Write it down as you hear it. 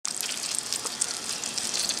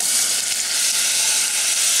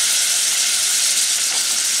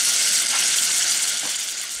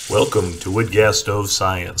Welcome to Wood Gas Stove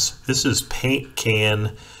Science. This is paint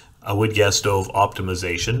can wood gas stove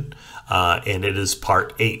optimization, and it is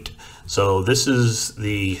part 8. So this is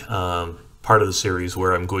the part of the series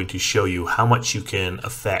where I'm going to show you how much you can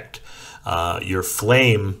affect your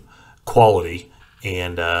flame quality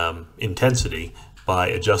and intensity by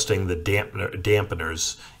adjusting the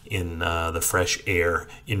dampeners in the fresh air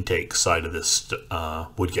intake side of this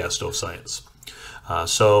wood gas stove science.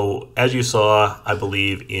 So as you saw, I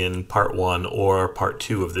believe in part 1 or part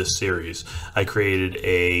 2 of this series, I created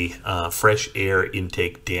a fresh air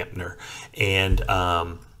intake dampener, and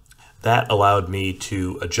that allowed me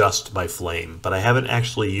to adjust my flame, but I haven't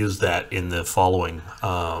actually used that in the following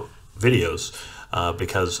videos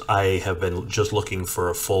because I have been just looking for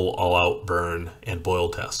a full all-out burn and boil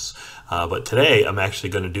tests. But today I'm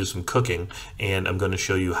actually going to do some cooking, and I'm going to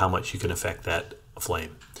show you how much you can affect that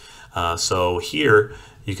flame. So here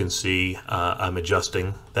you can see I'm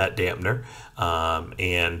adjusting that dampener,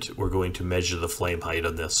 and we're going to measure the flame height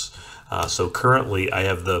on this. So currently I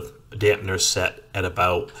have the dampener set at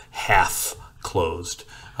about half closed,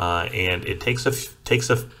 and it takes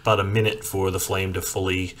about a minute for the flame to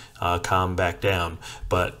fully calm back down.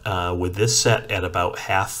 But with this set at about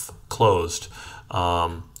half closed,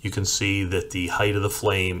 you can see that the height of the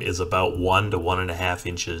flame is about 1 to 1.5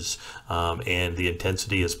 inches, and the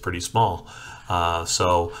intensity is pretty small.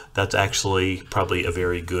 So that's actually probably a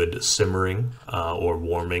very good simmering or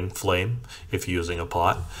warming flame if you're using a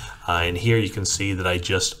pot. And here you can see that I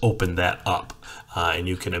just opened that up, and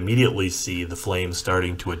you can immediately see the flame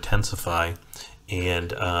starting to intensify and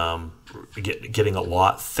getting a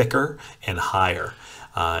lot thicker and higher.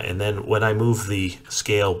 And then when I move the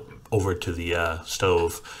scale over to the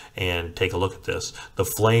stove and take a look at this, the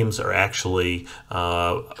flames are actually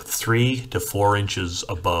 3 to 4 inches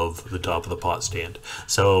above the top of the pot stand.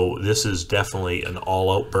 So this is definitely an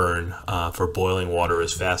all-out burn for boiling water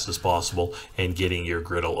as fast as possible and getting your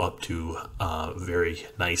griddle up to very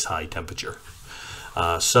nice high temperature.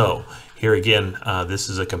 So here again, this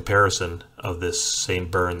is a comparison of this same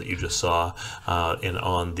burn that you just saw, and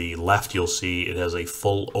on the left you'll see it has a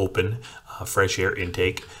full open fresh air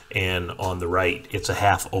intake, and on the right it's a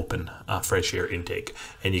half open fresh air intake.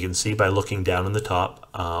 And you can see by looking down in the top,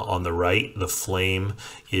 on the right the flame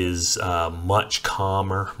is much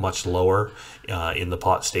calmer, much lower in the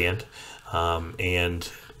pot stand, and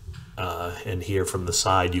here from the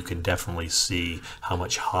side you can definitely see how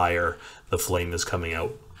much higher the flame is coming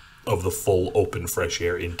out of the full open fresh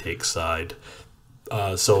air intake side.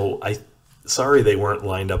 So sorry they weren't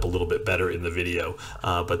lined up a little bit better in the video,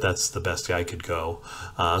 but that's the best I could go.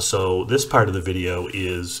 So this part of the video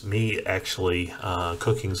is me actually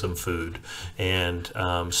cooking some food, and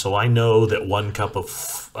so I know that 1 cup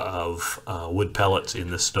of wood pellets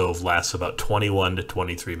in this stove lasts about 21 to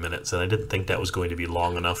 23 minutes, and I didn't think that was going to be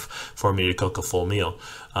long enough for me to cook a full meal.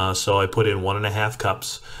 So I put in 1.5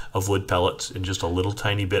 cups of wood pellets and just a little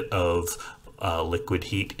tiny bit of liquid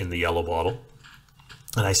heat in the yellow bottle.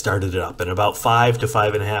 And I started it up. In about 5 to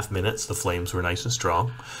 5.5 minutes, the flames were nice and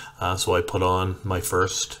strong. So I put on my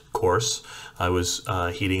first course. I was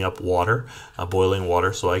heating up water, boiling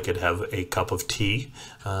water, so I could have a cup of tea.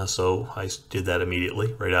 So I did that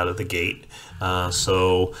immediately, right out of the gate.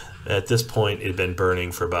 So at this point, it had been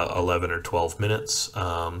burning for about 11 or 12 minutes.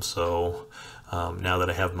 Now that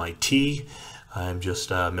I have my tea, I'm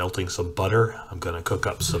just melting some butter. I'm going to cook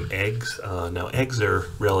up some eggs. Now eggs are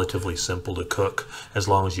relatively simple to cook as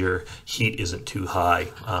long as your heat isn't too high.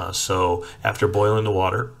 So after boiling the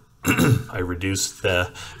water, I reduced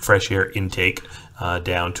the fresh air intake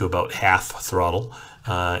down to about half throttle.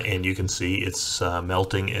 And you can see it's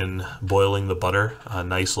melting and boiling the butter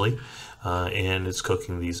nicely. And it's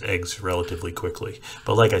cooking these eggs relatively quickly.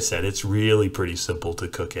 But like I said, it's really pretty simple to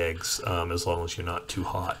cook eggs as long as you're not too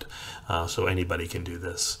hot. So anybody can do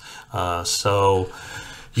this. So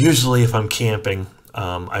usually if I'm camping,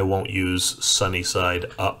 I won't use sunny side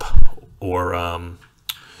up or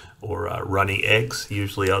runny eggs.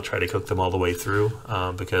 Usually I'll try to cook them all the way through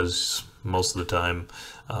because most of the time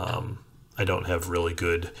I don't have really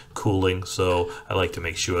good cooling, so I like to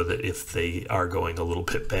make sure that if they are going a little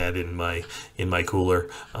bit bad in my cooler,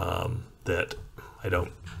 that I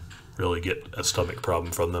don't really get a stomach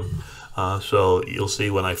problem from them. So you'll see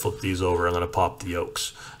when I flip these over, I'm going to pop the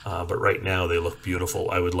yolks, but right now they look beautiful.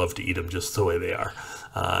 I would love to eat them just the way they are.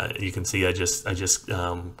 You can see I just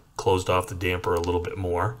closed off the damper a little bit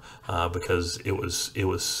more because it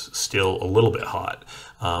was still a little bit hot.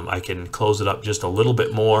 I can close it up just a little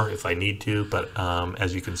bit more if I need to, but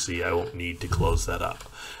as you can see, I won't need to close that up.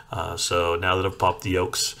 So now that I've popped the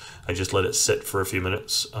yolks, I just let it sit for a few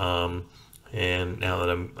minutes. And now that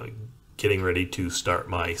I'm getting ready to start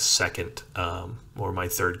my second or my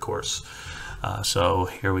third course. So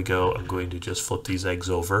here we go. I'm going to just flip these eggs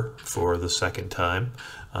over for the second time,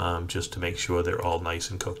 just to make sure they're all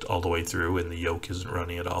nice and cooked all the way through and the yolk isn't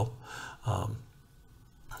runny at all.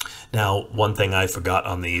 Now, one thing I forgot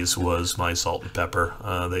on these was my salt and pepper.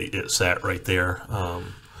 It sat right there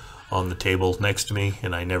on the table next to me,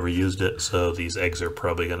 and I never used it, so these eggs are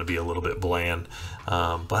probably going to be a little bit bland.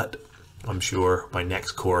 But I'm sure my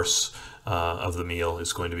next course of the meal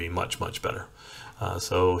is going to be much, much better.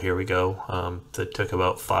 So here we go. It took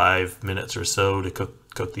about 5 minutes or so to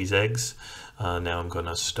cook these eggs. Now I'm going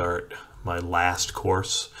to start my last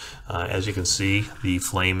course. As you can see, the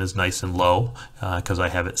flame is nice and low because I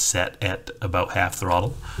have it set at about half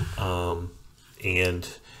throttle. And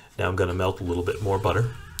now I'm going to melt a little bit more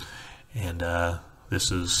butter. And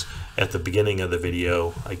this is at the beginning of the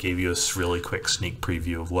video. I gave you a really quick sneak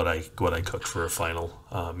preview of what I cooked for a final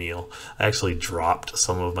meal. I actually dropped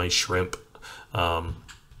some of my shrimp on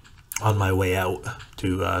my way out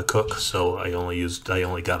to cook, so I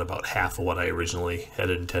only got about half of what I originally had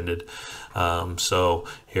intended. So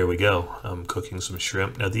here we go. I'm cooking some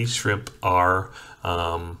shrimp. Now these shrimp are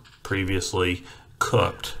previously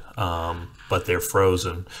cooked, but they're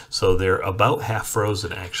frozen, so they're about half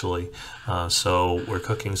frozen actually. So we're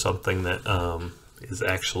cooking something that is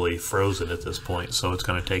actually frozen at this point, so it's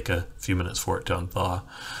going to take a few minutes for it to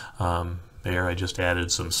unthaw. There I just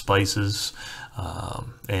added some spices,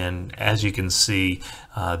 and as you can see,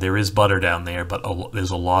 there is butter down there, but there's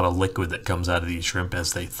a lot of liquid that comes out of these shrimp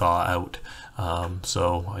as they thaw out.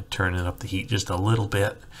 So I turn up the heat just a little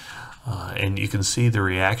bit, and you can see the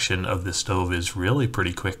reaction of the stove is really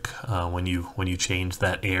pretty quick when you change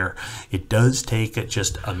that air. It does take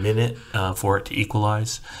just a minute for it to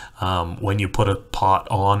equalize. When you put a pot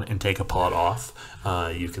on and take a pot off,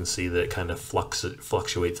 you can see that it kind of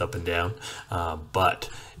fluctuates up and down, but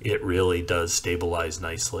it really does stabilize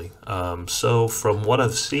nicely. So from what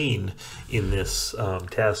I've seen in this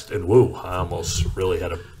test, and whoa, I almost really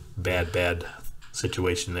had a bad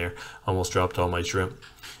situation there. Almost dropped all my shrimp.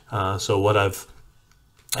 So what I've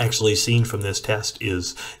actually seen from this test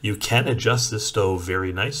is you can adjust this stove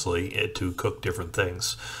very nicely to cook different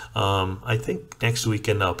things. I think next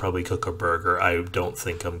weekend I'll probably cook a burger. I don't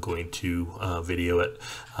think I'm going to video it,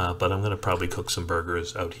 but I'm going to probably cook some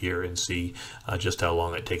burgers out here and see just how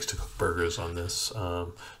long it takes to cook burgers on this.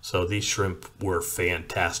 So these shrimp were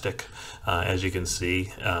fantastic. As you can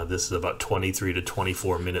see, this is about 23 to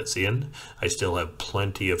 24 minutes in. I still have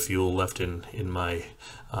plenty of fuel left in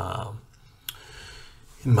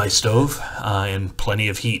my stove and plenty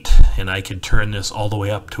of heat, and I can turn this all the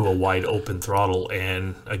way up to a wide open throttle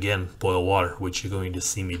and again boil water, which you're going to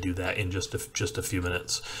see me do that in just a few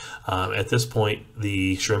minutes. At this point,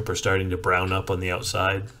 the shrimp are starting to brown up on the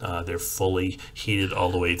outside. They're fully heated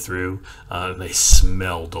all the way through, and they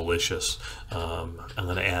smell delicious. I'm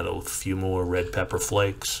going to add a few more red pepper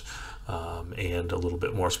flakes and a little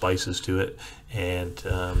bit more spices to it, and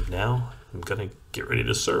now I'm going to get ready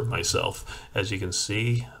to serve myself. As you can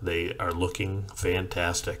see, they are looking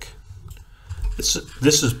fantastic.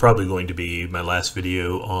 This is probably going to be my last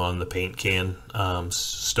video on the paint can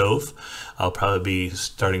stove. I'll probably be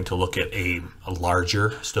starting to look at a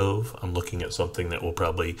larger stove. I'm looking at something that will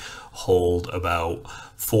probably hold about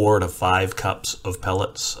 4 to 5 cups of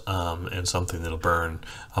pellets, and something that'll burn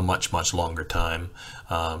a much longer time.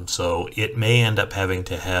 So it may end up having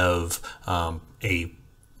to have a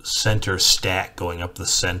center stack going up the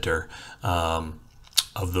center of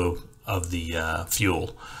the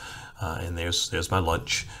fuel, and there's my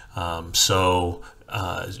lunch. So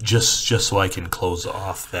just so I can close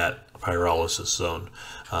off that pyrolysis zone.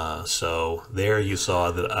 So there you saw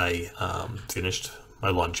that I finished my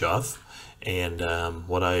lunch off, and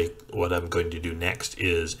what I'm going to do next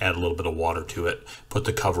is add a little bit of water to it, put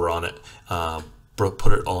the cover on it,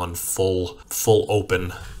 put it on full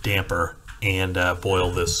open damper, and boil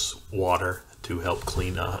this water to help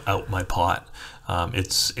clean out my pot.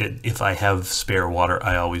 If I have spare water,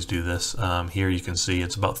 I always do this. Here you can see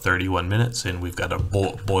it's about 31 minutes and we've got a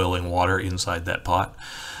boiling water inside that pot.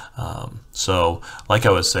 So like I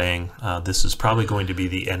was saying, this is probably going to be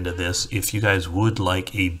the end of this. If you guys would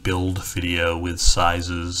like a build video with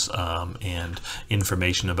sizes and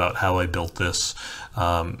information about how I built this,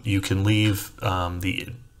 you can leave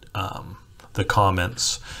the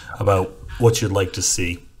comments about what you'd like to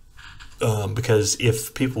see, because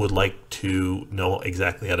if people would like to know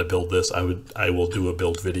exactly how to build this, I will do a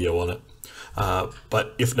build video on it.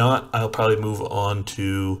 But if not, I'll probably move on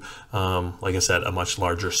to, like I said, a much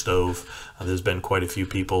larger stove. There's been quite a few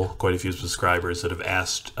people, quite a few subscribers that have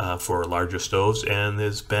asked for larger stoves, and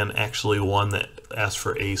there's been actually one that asked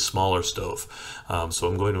for a smaller stove. So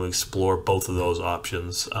I'm going to explore both of those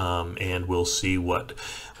options, and we'll see what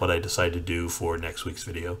I decide to do for next week's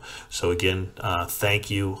video. So again, thank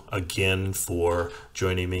you again for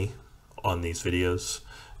joining me on these videos.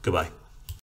 Goodbye.